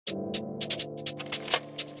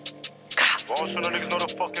Suno niggas know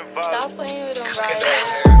the fucking vibe. Stop playing with them,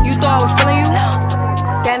 right? You thought I was feeling you?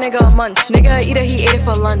 That nigga a munch. Nigga eat it, he ate it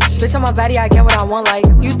for lunch. Bitch on my body, I get what I want like.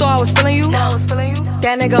 You thought I was feeling you?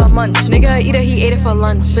 That nigga a munch. Nigga eat it, he ate it for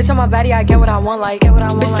lunch. Bitch on my body, I get what I want like.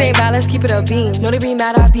 Bitch say bad, let's keep it a beam. Know they be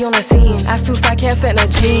mad, I be on the scene. Ass too fat, can't fit in a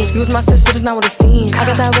jean. Use my stitch, but it's not what it seems. I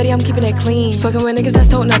got that ready, I'm keeping it clean. Fucking with niggas that's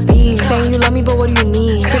toting a beam. Saying you love me, but what do you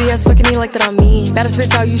mean? Pretty ass fucking me like that I'm mean. Baddest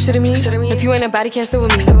bitch out, you shitting me? If you ain't a baddie, can't sit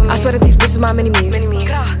with me. I swear that these bitches my mini-me's.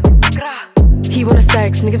 He wanna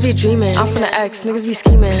sex, niggas be dreaming. I'm from the X, niggas be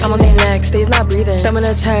scheming. I'm on their necks, they's not breathing. Thumb in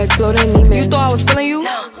a check, blow their Neiman. You thought I was feeling you?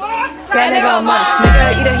 That nigga a munch.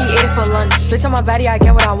 Nigga eat it, he ate it for lunch. Bitch on my body, I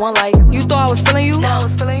get what I want like. You thought I was feeling you?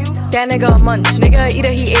 That nigga a munch. Nigga eat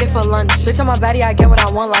it, he ate it for lunch. Bitch on my body, I get what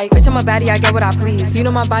I want like. Bitch on my body, I get what I please. You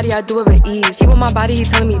know my body, I do it with ease. He want my body, he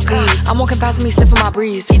telling me please. I'm walking past him, he sniffing my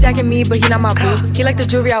breeze. He jacking me, but he not my boo. He like the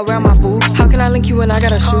jewelry I wear on my boobs. How can I link you when I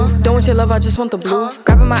got a shoe? Don't want your love, I just want the blue.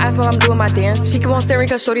 Grabbing my ass while I'm doing my dance. She keep on staring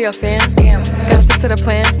cause shorty a fan. Gotta stick to the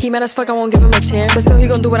plan. He mad as fuck, I won't give him a chance. But still he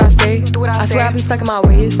gon' do what I say. I swear I be stuck in my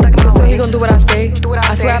ways. But still he gon' do what I say.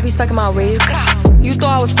 I swear I be stuck in my ways. You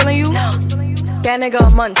thought I was feeling you? That nigga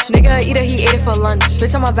a munch. Nigga eat it, he ate it for lunch.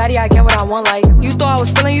 Bitch on my body, I get what I want like. You thought I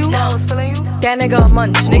was feeling you? That nigga a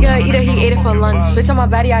munch. Nigga eat it, he ate it for lunch. Bitch on my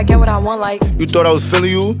body, I get what I want like. You thought I was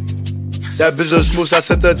feeling you? That bitch is smooth, I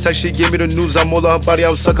sent her a text, she gave me the news. I'm all on her body, I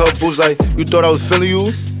was suck her booze like. You thought I was feeling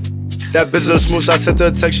you? That bitch is smooth, I sent her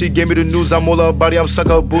a text, she gave me the news. I'm all on her body, I'm suck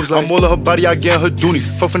her booze like. I'm all on her body, I get her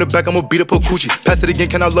doonies. Fuck from the back, I'ma beat up her coochie. Pass it again,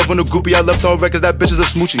 can I love on the groupie? I left on records, that bitch is a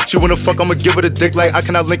smoochie. She wanna fuck, I'ma give her the dick like I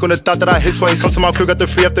cannot link on the thought that I hit twice. Come to my crib, got the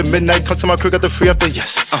free after midnight. Come to my crib, got the free after,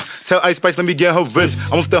 yes. Tell Ice Spice, let me get her ribs.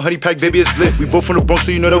 I'm off the honey pack, baby, it's lit. We both from the Bronx,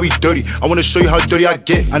 so you know that we dirty. I wanna show you how dirty I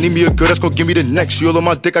get. I need me a girl that's gon' give me the neck. She all on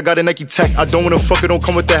my dick, I got a Nike tech. I don't wanna fuck it, don't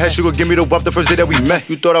come with the head. She gon' give me the wop the first day that we met.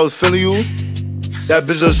 You thought I was feeling you? That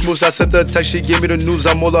bitch is smooth, I sent her a text, she gave me the news.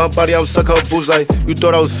 I'm all on her body, I was suck her booze like. You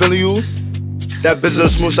thought I was feeling you? That bitch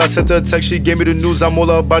is smooth, I sent her a text, she gave me the news. I'm all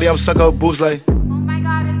on her body, I'm suck her booze like. Oh my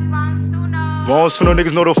god, it's from Suno. Suno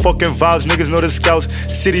niggas know the fucking vibes, niggas know the scouts.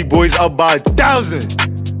 City boys out by 1,000.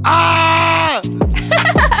 Ah!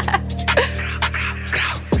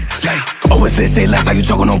 Always say less, how you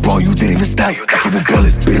talking on bro, you didn't even stop. Like you with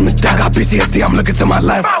bullets, beat him and die. Got PTSD, I'm looking to my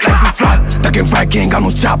life. Life is flat, that can rack, ain't got no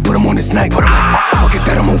chop, put him on his neck. Fuck it,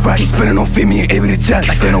 that I'm on rack. He spinning on fit, me and able to jet.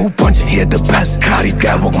 Like they know who punching, he had the best. Now he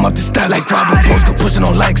dead, woke him up the step. Like Robin Post, go pushing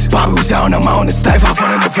on legs. Bobby was out and I'm out on the stife. I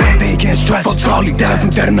found in the film, then he can't stretch. Fuck Charlie, that left him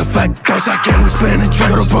dead in the fact. Thoughts I can't, we spinning the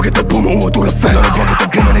track. Yo, the bro get the boom and through the fence. Yo, the bro get the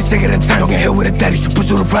boom and they stick it in 10. Don't get hit with a daddy, she push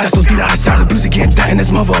through the rest. That's what I shot the music getting dead. And this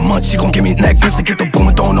mother a munch, she gon' give me neck. Bitch to get the boom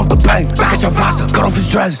and throwing off the bank. Like it's your roster, cut off his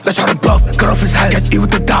dreads. Let's try to bluff, cut off his head. Guess E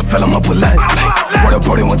with the dot, fill him up with lead. Like, what a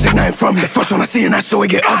bro, they won't take nothing from me. The first one I see in that show,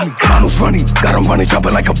 it get ugly. Manu's running, got him running,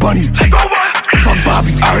 jumping like a bunny. Fuck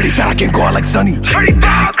Bobby, I already thought I can go out like Sunny.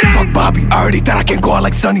 Fuck Bobby, I already thought I can go out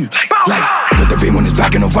like Sunny. Like, put the beam on his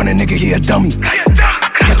back and a running nigga, he a dummy.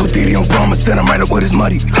 Guess what Diddy on promise, send him right up with his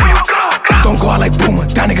muddy. Don't go out like Boomer,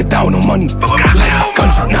 that nigga down with no money. Like,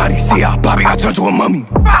 gunshot naughty, see how Bobby got turned to a mummy.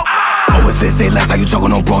 Always say less, how you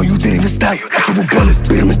talking on bro, you didn't even step. Like you with bullets,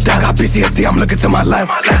 beat him and die. Got PTSD, I'm looking to my life.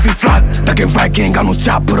 Life is flat, that can rack, ain't got no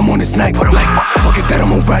chop, put him on his neck. Like, fuck it, that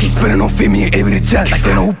I'm on rack. He spinning on fit, me and able to jet. Like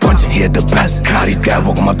they know who punching, he had the best. Now he dead,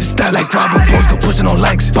 woke him up the step. Like Robin Post, go pushing on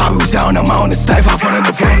legs. Bobby was out and I'm out on the stife. I found in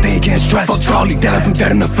the film, then he can't stress. Fuck Charlie, that left him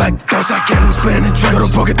dead in the fact. Thoughts I can't, we spinning the track. Yo,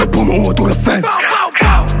 the bro get the boom and through the fence.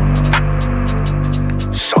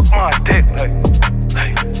 Suck my dick,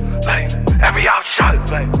 like every outshot,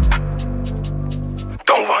 like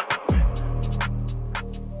don't run.